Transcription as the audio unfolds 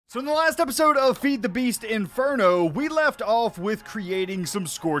So in the last episode of Feed the Beast Inferno, we left off with creating some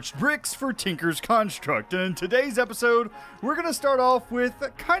scorched bricks for Tinker's Construct. And in today's episode, we're going to start off with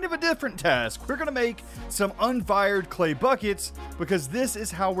kind of a different task. We're going to make some unfired clay buckets because this is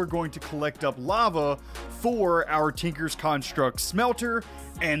how we're going to collect up lava for our Tinker's Construct smelter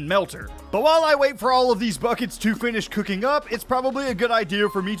and melter. But while I wait for all of these buckets to finish cooking up, it's probably a good idea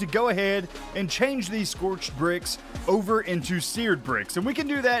for me to go ahead and change these scorched bricks over into seared bricks. And we can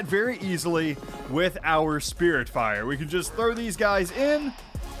do that very easily with our spirit fire. We can just throw these guys in,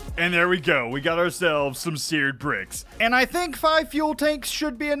 and there we go. We got ourselves some seared bricks. And I think 5 fuel tanks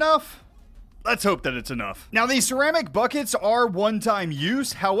should be enough. Let's hope that it's enough. Now, these ceramic buckets are one-time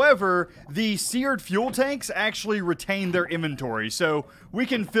use. However, the seared fuel tanks actually retain their inventory. So we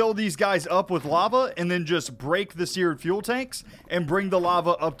can fill these guys up with lava and then just break the seared fuel tanks and bring the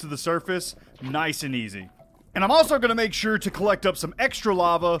lava up to the surface nice and easy. And I'm also going to make sure to collect up some extra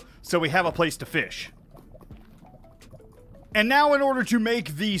lava so we have a place to fish. And now in order to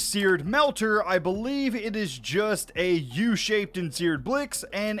make the seared melter, I believe it is just a U-shaped and seared bricks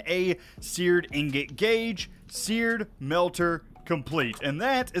and a seared ingot gauge. Seared melter complete. And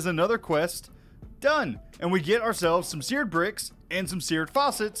that is another quest done. And we get ourselves some seared bricks and some seared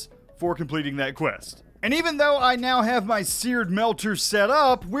faucets for completing that quest. And even though I now have my seared melter set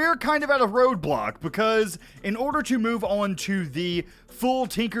up, we're kind of at a roadblock because in order to move on to the full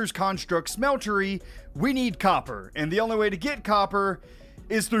Tinker's Construct smeltery, we need copper. And the only way to get copper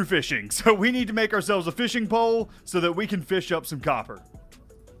is through fishing. So we need to make ourselves a fishing pole so that we can fish up some copper.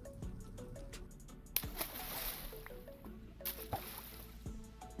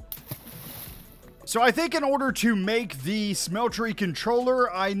 So I think in order to make the smeltery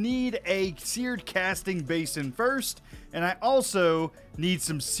controller, I need a seared casting basin first, and I also need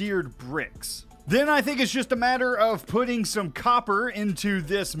some seared bricks. Then I think it's just a matter of putting some copper into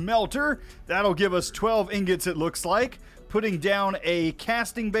this melter. That'll give us 12 ingots, it looks like. Putting down a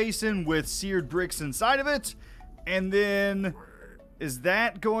casting basin with seared bricks inside of it. And then, is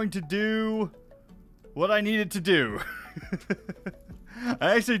that going to do what I need it to do?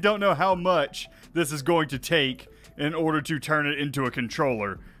 I actually don't know how much this is going to take in order to turn it into a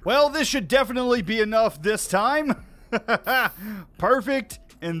controller. Well, this should definitely be enough this time. Perfect.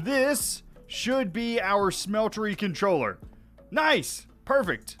 And this should be our smeltery controller. Nice.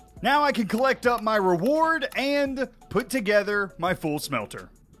 Perfect. Now I can collect up my reward and put together my full smelter.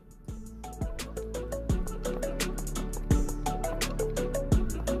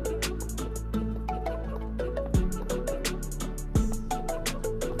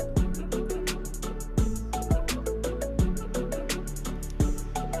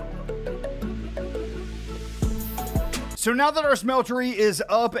 So now that our smeltery is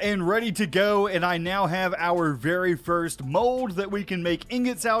up and ready to go, and I now have our very first mold that we can make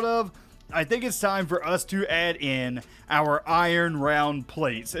ingots out of, I think it's time for us to add in our iron round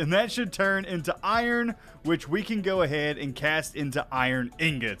plates. And that should turn into iron, which we can go ahead and cast into iron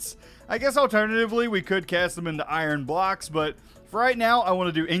ingots. I guess alternatively, we could cast them into iron blocks, but for right now, I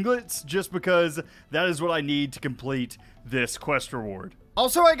want to do ingots just because that is what I need to complete this quest reward.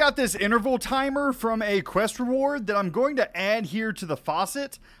 Also, I got this interval timer from a quest reward that I'm going to add here to the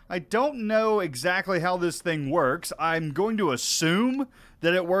faucet. I don't know exactly how this thing works. I'm going to assume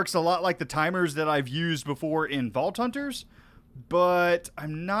that it works a lot like the timers that I've used before in Vault Hunters, but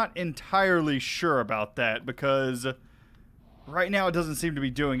I'm not entirely sure about that because right now it doesn't seem to be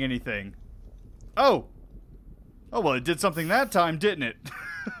doing anything. Oh, well, it did something that time, didn't it?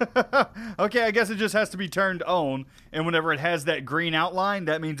 Okay, I guess it just has to be turned on, and whenever it has that green outline,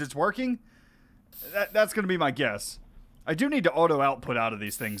 that means it's working. That's going to be my guess. I do need to auto output out of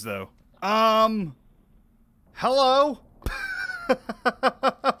these things, though. Hello?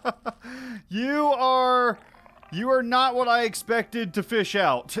 You are not what I expected to fish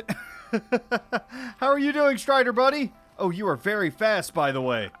out. How are you doing, Strider buddy? Oh, you are very fast, by the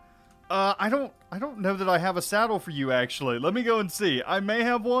way. I don't know that I have a saddle for you, actually. Let me go and see. I may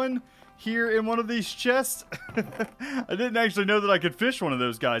have one here in one of these chests. I didn't actually know that I could fish one of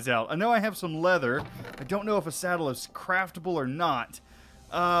those guys out. I know I have some leather. I don't know if a saddle is craftable or not.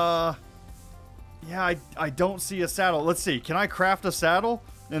 Yeah, I don't see a saddle. Let's see. Can I craft a saddle?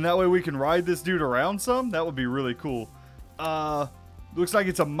 And that way we can ride this dude around some? That would be really cool. Looks like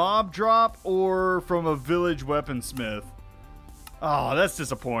it's a mob drop or from a village weaponsmith. Oh, that's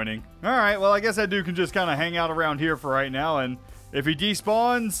disappointing. Alright, well, I guess that dude can just kind of hang out around here for right now, and if he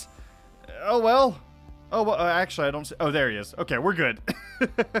despawns, oh well. Oh, well, actually, I don't see. Oh, there he is. Okay, we're good.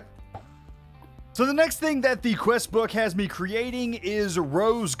 So the next thing that the quest book has me creating is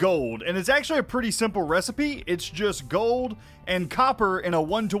rose gold, and it's actually a pretty simple recipe. It's just gold and copper in a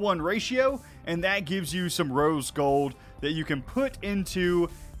 1-to-1 ratio, and that gives you some rose gold that you can put into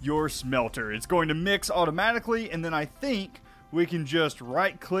your smelter. It's going to mix automatically, and then I think we can just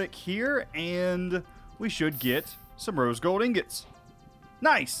right click here and we should get some rose gold ingots.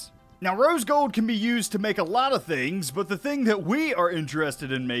 Nice. Now rose gold can be used to make a lot of things, but the thing that we are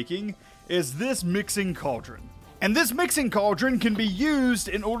interested in making is this mixing cauldron. And this mixing cauldron can be used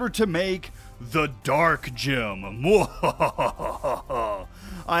in order to make the dark gem.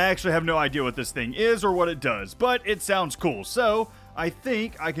 I actually have no idea what this thing is or what it does, but it sounds cool. So I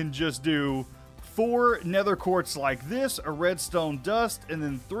think I can just do 4 nether quartz like this, a redstone dust, and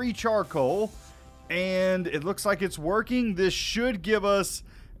then 3 charcoal. And it looks like it's working. This should give us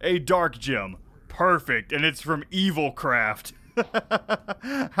a dark gem. Perfect. And it's from Evil Craft.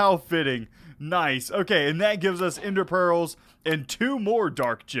 How fitting. Nice. Okay, and that gives us ender pearls and 2 more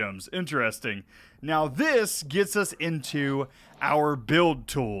dark gems. Interesting. Now this gets us into our build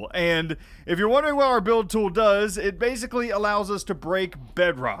tool. And if you're wondering what our build tool does, it basically allows us to break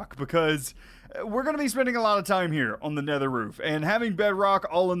bedrock, because we're going to be spending a lot of time here on the nether roof, and having bedrock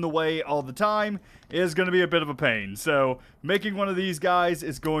all in the way all the time is going to be a bit of a pain. So making one of these guys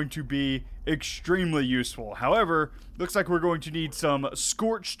is going to be extremely useful. However, looks like we're going to need some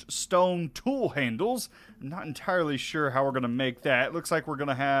scorched stone tool handles. I'm not entirely sure how we're going to make that. Looks like we're going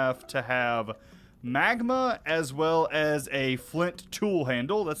to have magma as well as a flint tool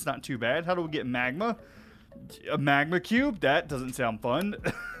handle. That's not too bad. How do we get magma? A magma cube? That doesn't sound fun.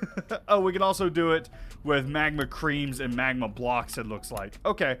 Oh, we can also do it with magma creams and magma blocks, it looks like.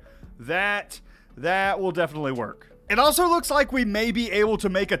 Okay, that will definitely work. It also looks like we may be able to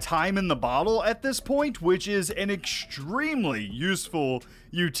make a time in the bottle at this point, which is an extremely useful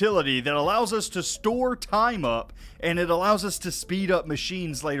utility that allows us to store time up, and it allows us to speed up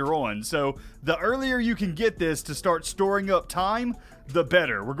machines later on. So the earlier you can get this to start storing up time, the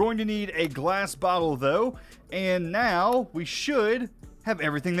better. We're going to need a glass bottle though, and now we should have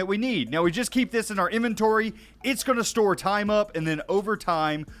everything that we need. Now we just keep this in our inventory. It's going to store time up, and then over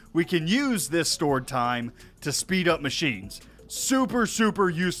time we can use this stored time to speed up machines. Super, super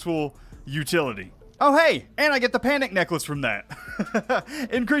useful utility. Oh hey, and I get the panic necklace from that.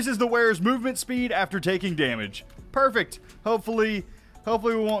 Increases the wearer's movement speed after taking damage. Perfect. Hopefully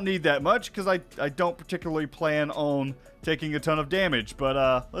we won't need that much, because I don't particularly plan on taking a ton of damage.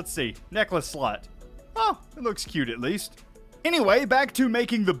 But let's see. Necklace slot. Oh, it looks cute at least. Anyway, back to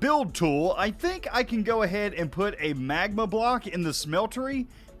making the build tool. I think I can go ahead and put a magma block in the smeltery,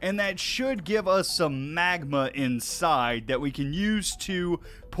 and that should give us some magma inside that we can use to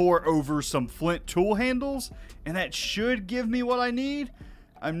pour over some flint tool handles, and that should give me what I need.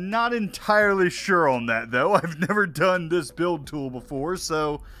 I'm not entirely sure on that though. I've never done this build tool before,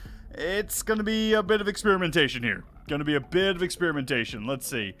 so it's gonna be a bit of experimentation here. Gonna be a bit of experimentation. Let's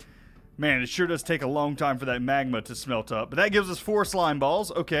see. Man, it sure does take a long time for that magma to smelt up. But that gives us 4 slime balls.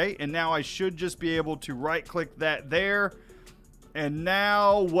 Okay, and now I should just be able to right-click that there. And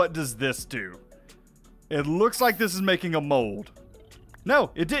now, what does this do? It looks like this is making a mold. No,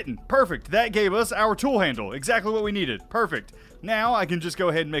 it didn't. Perfect. That gave us our tool handle. Exactly what we needed. Perfect. Now, I can just go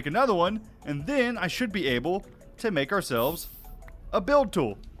ahead and make another one. And then, I should be able to make ourselves a build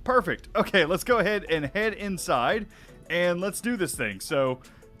tool. Perfect. Okay, let's go ahead and head inside. And let's do this thing. So,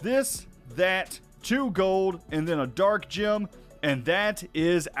 this, that, 2 gold, and then a dark gem, and that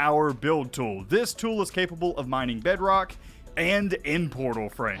is our build tool. This tool is capable of mining bedrock and end portal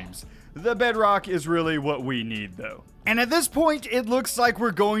frames. The bedrock is really what we need though. And at this point, it looks like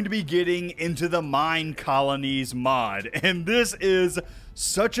we're going to be getting into the Minecolonies mod, and this is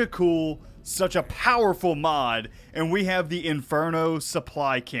such a cool, such a powerful mod, and we have the Inferno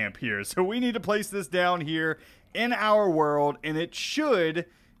supply camp here. So we need to place this down here in our world, and it should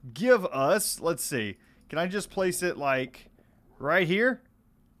give us, let's see, can I just place it like right here?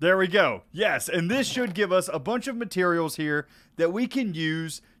 There we go. Yes, and this should give us a bunch of materials here that we can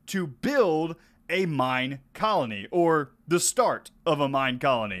use to build a mine colony, or the start of a mine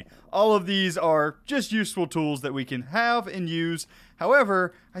colony. All of these are just useful tools that we can have and use.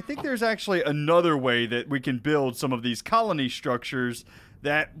 However, I think there's actually another way that we can build some of these colony structures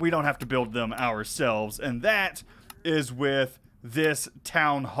that we don't have to build them ourselves, and that is with this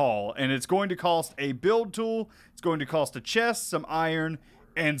town hall. And it's going to cost a build tool, it's going to cost a chest, some iron,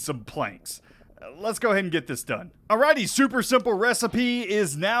 and some planks. Let's go ahead and get this done. Alrighty, super simple recipe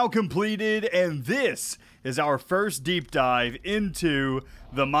is now completed, and this is our first deep dive into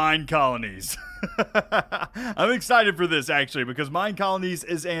the mine colonies. I'm excited for this, actually, because mine colonies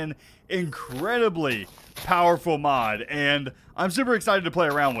is an incredibly powerful mod, and I'm super excited to play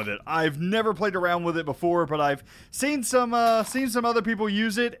around with it. I've never played around with it before, but I've seen some other people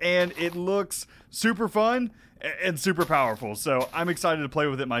use it, and it looks super fun and super powerful. So I'm excited to play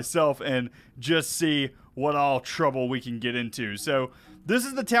with it myself and just see what all trouble we can get into. So this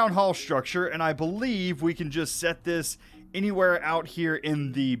is the town hall structure, and I believe we can just set this anywhere out here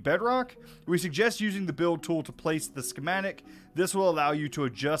in the bedrock. We suggest using the build tool to place the schematic. This will allow you to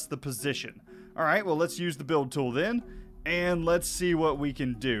adjust the position. All right, well, let's use the build tool then, and let's see what we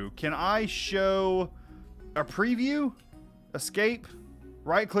can do. Can I show a preview? Escape?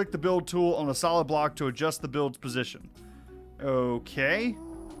 Right-click the build tool on a solid block to adjust the build's position. Okay.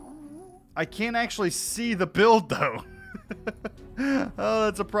 I can't actually see the build, though. Oh,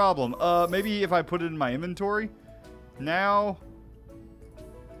 that's a problem. Maybe if I put it in my inventory? Now?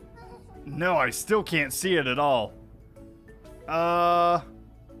 No, I still can't see it at all.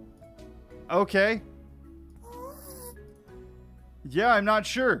 Okay. Yeah, I'm not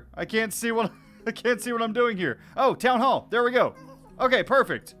sure. I can't see what I'm doing here. Oh, town hall. There we go. Okay,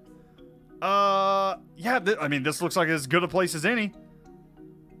 perfect. Yeah, I mean, this looks like as good a place as any.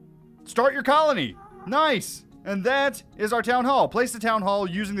 Start your colony. Nice. And that is our town hall. Place the town hall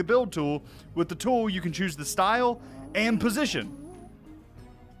using the build tool. With the tool, you can choose the style and position.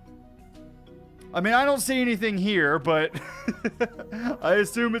 I mean, I don't see anything here, but I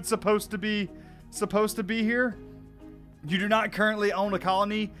assume it's supposed to be here. You do not currently own a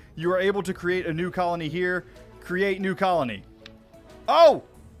colony. You are able to create a new colony here. Create new colony. Oh!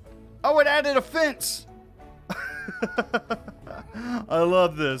 Oh, it added a fence. I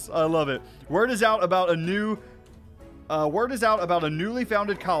love this. I love it. Word is out about a newly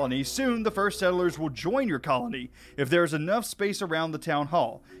founded colony. Soon, the first settlers will join your colony if there's enough space around the town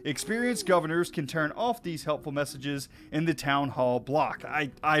hall. Experienced governors can turn off these helpful messages in the town hall block.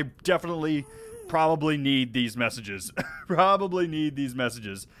 I definitely probably need these messages. Probably need these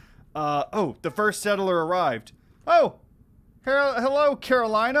messages. Oh, the first settler arrived. Oh, hello,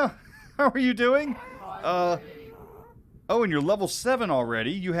 Carolina. How are you doing? Oh, and you're level 7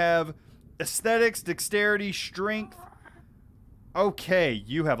 already. You have aesthetics, dexterity, strength. Okay,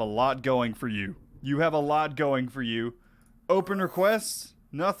 you have a lot going for you. You have a lot going for you. Open requests?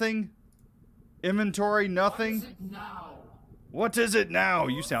 Nothing. Inventory? Nothing. What is it now?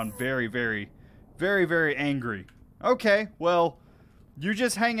 You sound very, very, very, very angry. Okay, well, you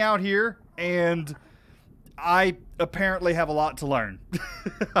just hang out here, and I apparently have a lot to learn.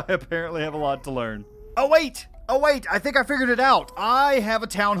 I apparently have a lot to learn. Oh, wait! Oh, wait, I think I figured it out. I have a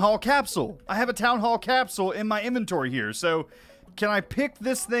town hall capsule. I have a town hall capsule in my inventory here. So, can I pick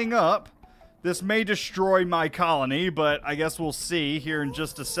this thing up? This may destroy my colony, but I guess we'll see here in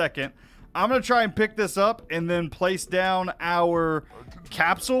just a second. I'm going to try and pick this up and then place down our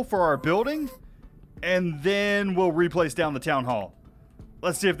capsule for our building. And then we'll replace down the town hall.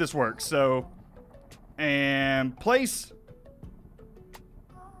 Let's see if this works. So, and place.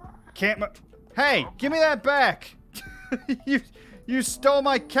 Can't... Hey, give me that back. You stole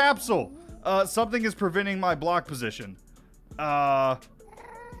my capsule. Something is preventing my block position. Now?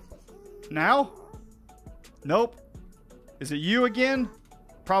 Nope. Is it you again?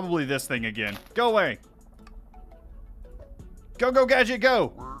 Probably this thing again. Go away. Go, gadget,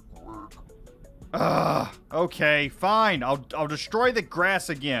 go. Okay, fine. I'll destroy the grass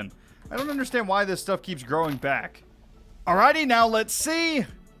again. I don't understand why this stuff keeps growing back. Alrighty, now let's see.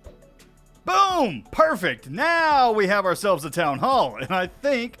 Boom! Perfect! Now we have ourselves a town hall, and I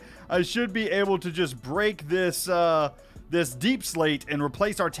think I should be able to just break this this deep slate and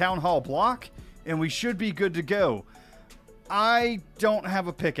replace our town hall block, and we should be good to go. I don't have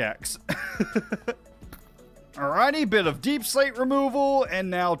a pickaxe. Alrighty, bit of deep slate removal, and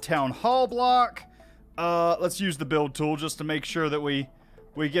now town hall block. Let's use the build tool just to make sure that we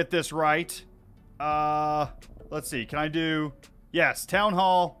get this right. Let's see, can I do... Yes, town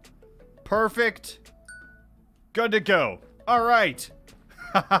hall. Perfect. Good to go. All right.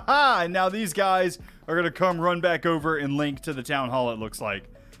 And now these guys are going to come run back over and link to the town hall, it looks like.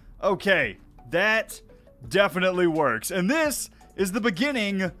 Okay. That definitely works. And this is the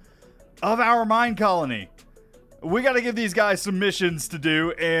beginning of our mine colony. We got to give these guys some missions to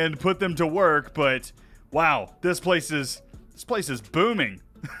do and put them to work. But wow, this place is booming.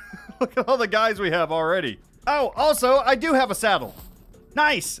 Look at all the guys we have already. Oh, also, I do have a saddle.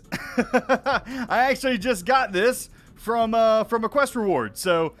 Nice! I actually just got this from a quest reward,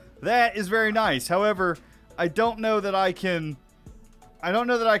 so that is very nice. However, I don't know that I can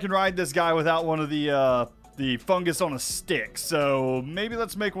ride this guy without one of the fungus on a stick. So maybe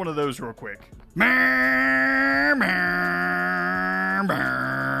let's make one of those real quick. No,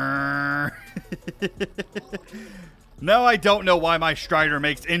 I don't know why my Strider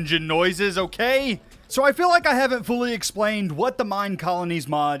makes engine noises, okay? So I feel like I haven't fully explained what the Minecolonies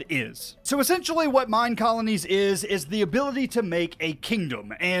mod is. So essentially what Minecolonies is the ability to make a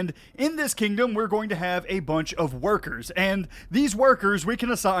kingdom. And in this kingdom, we're going to have a bunch of workers. And these workers we can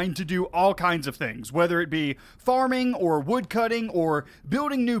assign to do all kinds of things, whether it be farming or wood cutting or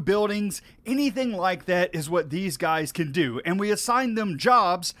building new buildings. Anything like that is what these guys can do. And we assign them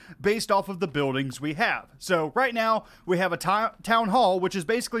jobs based off of the buildings we have. So right now we have a town hall, which is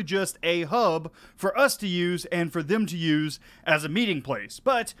basically just a hub for us to use and for them to use as a meeting place.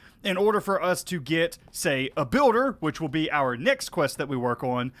 But in order for us to get, say, a builder, which will be our next quest that we work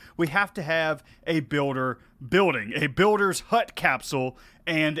on, we have to have a builder building, a builder's hut capsule,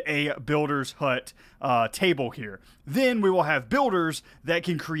 and a builder's hut table here. Then we will have builders that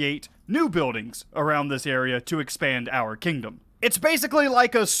can create new buildings around this area to expand our kingdom. It's basically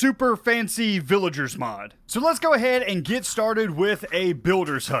like a super fancy villagers mod. So let's go ahead and get started with a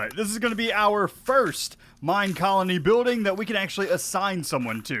builder's hut. This is going to be our first mine colony building that we can actually assign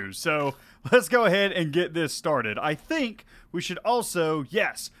someone to. So let's go ahead and get this started. I think we should also,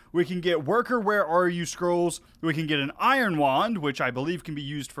 yes, we can get worker where are you scrolls. We can get an iron wand, which I believe can be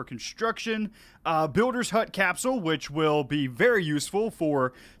used for construction. Builder's hut capsule, which will be very useful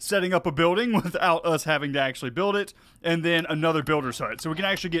for setting up a building without us having to actually build it. And then another builder's hut. So we can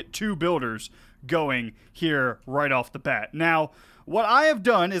actually get 2 builders going here right off the bat. Now, what I have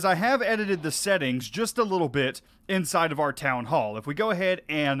done is I have edited the settings just a little bit inside of our town hall. If we go ahead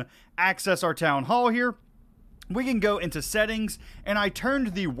and access our town hall here, we can go into settings, and I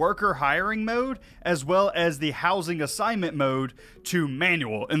turned the worker hiring mode as well as the housing assignment mode to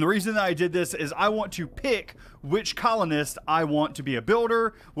manual. And the reason that I did this is I want to pick which colonist I want to be a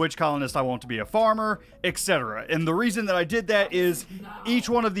builder, which colonist I want to be a farmer, etc. And the reason that I did that is each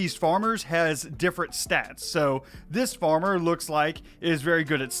one of these farmers has different stats. So this farmer looks like is very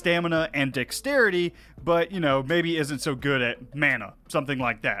good at stamina and dexterity, but, you know, maybe isn't so good at mana, something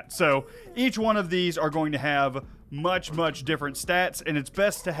like that. So each one of these are going to have much different stats, and it's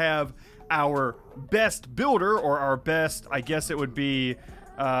best to have our best builder, or our best, I guess it would be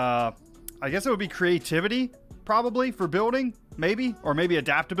creativity, probably, for building, maybe, or maybe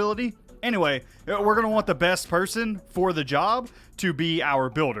adaptability. Anyway, we're going to want the best person for the job to be our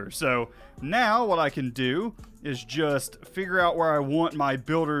builder. So now what I can do is just figure out where I want my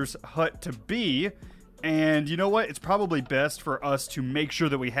builder's hut to be. And you know what? It's probably best for us to make sure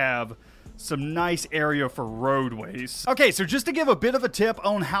that we have some nice area for roadways. Okay, so just to give a bit of a tip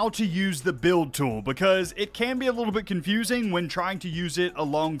on how to use the build tool, because it can be a little bit confusing when trying to use it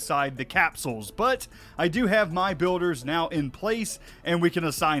alongside the capsules, but I do have my builders now in place and we can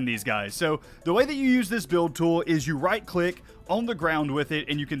assign these guys. So the way that you use this build tool is you right click on the ground with it,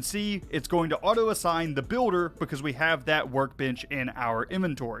 and you can see it's going to auto assign the builder because we have that workbench in our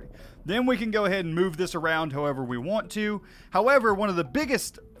inventory. Then we can go ahead and move this around however we want to. However, one of the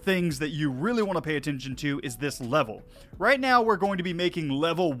biggest things that you really want to pay attention to is this level. Right now we're going to be making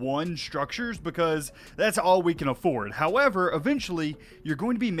level 1 structures because that's all we can afford. However, eventually you're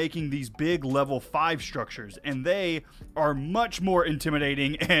going to be making these big level 5 structures, and they are much more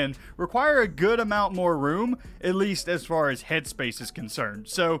intimidating and require a good amount more room, at least as far as headspace is concerned.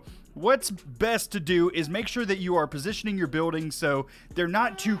 So what's best to do is make sure that you are positioning your buildings so they're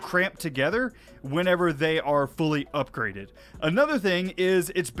not too cramped together whenever they are fully upgraded. Another thing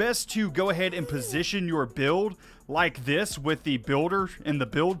is it's best to go ahead and position your build like this with the builder and the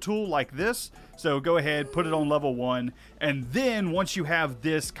build tool like this. So go ahead, put it on level 1, and then once you have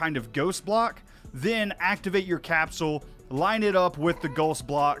this kind of ghost block, then activate your capsule, line it up with the ghost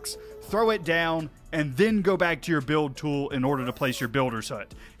blocks, throw it down, and then go back to your build tool in order to place your builder's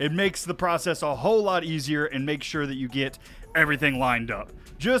hut. It makes the process a whole lot easier and makes sure that you get everything lined up.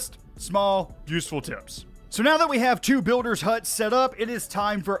 Just small, useful tips. So now that we have 2 builders' huts set up, it is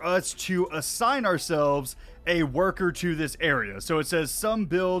time for us to assign ourselves a worker to this area. So it says some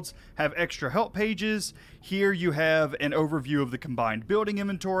builds have extra help pages. Here you have an overview of the combined building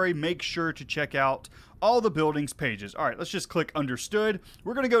inventory. Make sure to check out all the buildings pages. All right, let's just click understood.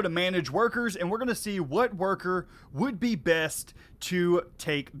 We're going to go to manage workers, and we're going to see what worker would be best to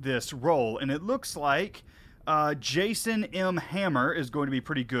take this role. And it looks like Jason M. Hammer is going to be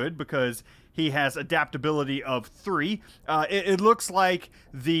pretty good because he has adaptability of 3. It looks like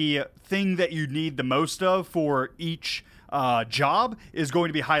the thing that you need the most of for each job is going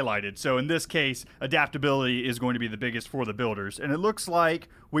to be highlighted. So in this case, adaptability is going to be the biggest for the builders. And it looks like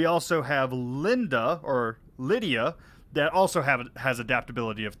we also have Lydia that also has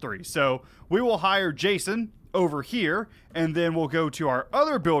adaptability of 3. So we will hire Jason over here, and then we'll go to our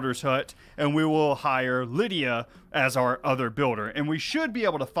other builder's hut, and we will hire Lydia as our other builder. And we should be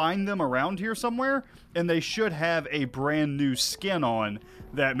able to find them around here somewhere, and they should have a brand new skin on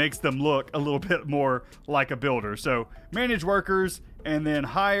that makes them look a little bit more like a builder. So manage workers, and then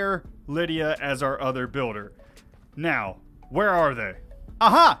hire Lydia as our other builder. Now, where are they?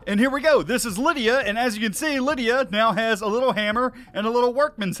 Aha! And here we go. This is Lydia, and as you can see, Lydia now has a little hammer and a little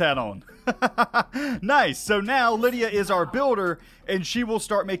workman's hat on. Nice. So now Lydia is our builder, and she will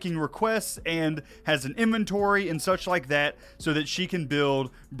start making requests and has an inventory and such like that so that she can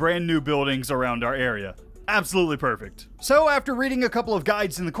build brand new buildings around our area. Absolutely perfect. So after reading a couple of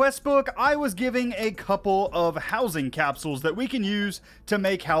guides in the quest book, I was giving a couple of housing capsules that we can use to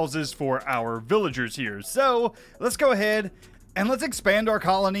make houses for our villagers here. So let's go ahead and let's expand our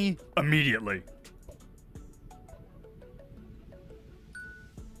colony immediately.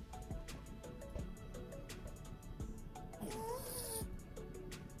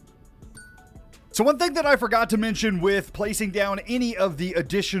 So one thing that I forgot to mention with placing down any of the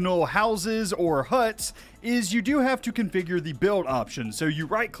additional houses or huts is you do have to configure the build option. So you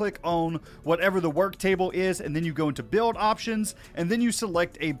right click on whatever the work table is, and then you go into build options, and then you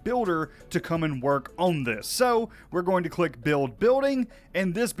select a builder to come and work on this. So we're going to click build building,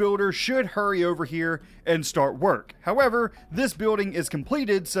 and this builder should hurry over here and start work. However, this building is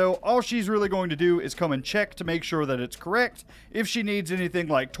completed, so all she's really going to do is come and check to make sure that it's correct. If she needs anything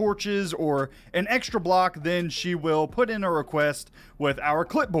like torches or an extra block, then she will put in a request with our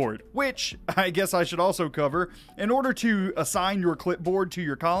clipboard, which I guess I should also cover. In order to assign your clipboard to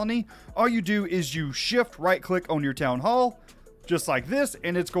your colony, all you do is you shift right click on your town hall, just like this,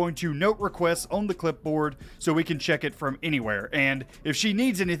 and it's going to note requests on the clipboard so we can check it from anywhere. And if she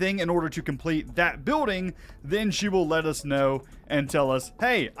needs anything in order to complete that building, then she will let us know and tell us,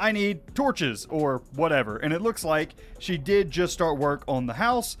 hey, I need torches or whatever. And it looks like she did just start work on the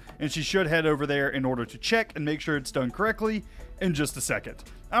house, and she should head over there in order to check and make sure it's done correctly in just a second.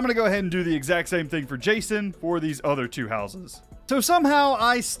 I'm going to go ahead and do the exact same thing for Jason for these other 2 houses. So somehow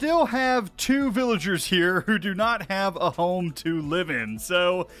I still have 2 villagers here who do not have a home to live in.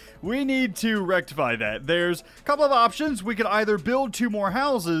 So we need to rectify that. There's a couple of options. We could either build 2 more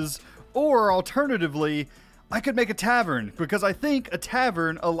houses, or alternatively, I could make a tavern, because I think a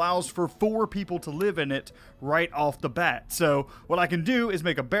tavern allows for 4 people to live in it right off the bat. So what I can do is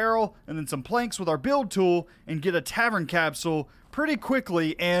make a barrel and then some planks with our build tool and get a tavern capsule pretty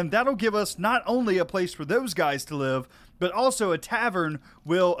quickly, and that'll give us not only a place for those guys to live, but also a tavern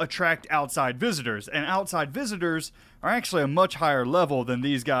will attract outside visitors, and outside visitors are actually a much higher level than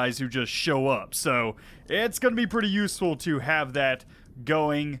these guys who just show up. So it's going to be pretty useful to have that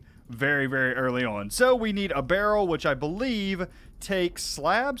going very, very early on. So we need a barrel, which I believe takes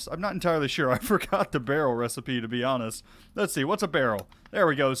slabs. I'm not entirely sure. I forgot the barrel recipe, to be honest. Let's see, what's a barrel? There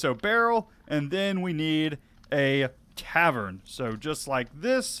we go. So barrel, and then we need a tavern. So just like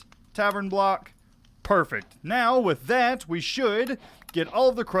this, tavern block. Perfect. Now with that, we should get all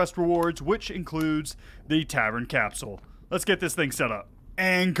of the crust rewards, which includes the tavern capsule. Let's get this thing set up.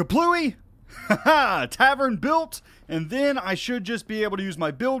 And kaplooey! Haha! Tavern built, and then I should just be able to use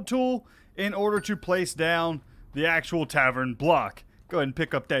my build tool in order to place down the actual tavern block. Go ahead and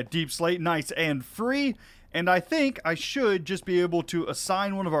pick up that deep slate, nice and free. And I think I should just be able to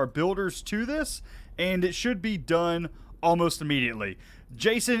assign one of our builders to this, and it should be done almost immediately.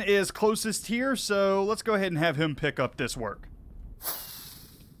 Jason is closest here, so let's go ahead and have him pick up this work.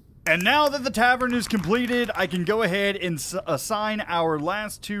 And now that the tavern is completed, I can go ahead and assign our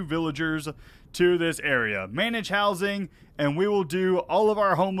last 2 villagers to this area. Manage housing, and we will do all of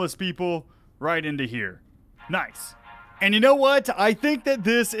our homeless people right into here. Nice. And you know what? I think that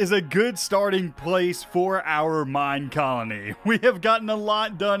this is a good starting place for our mine colony. We have gotten a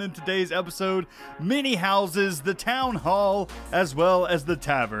lot done in today's episode. Many houses, the town hall, as well as the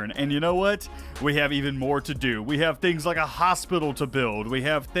tavern. And you know what? We have even more to do. We have things like a hospital to build. We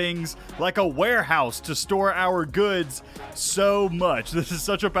have things like a warehouse to store our goods. So much. This is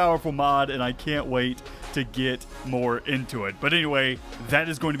such a powerful mod, and I can't wait to get more into it. But anyway, that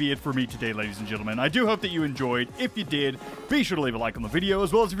is going to be it for me today, ladies and gentlemen. I do hope that you enjoyed. If you did, be sure to leave a like on the video,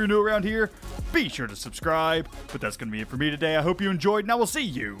 as well as if you're new around here, be sure to subscribe. But that's going to be it for me today. I hope you enjoyed, and I will see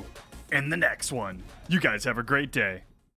you in the next one. You guys have a great day.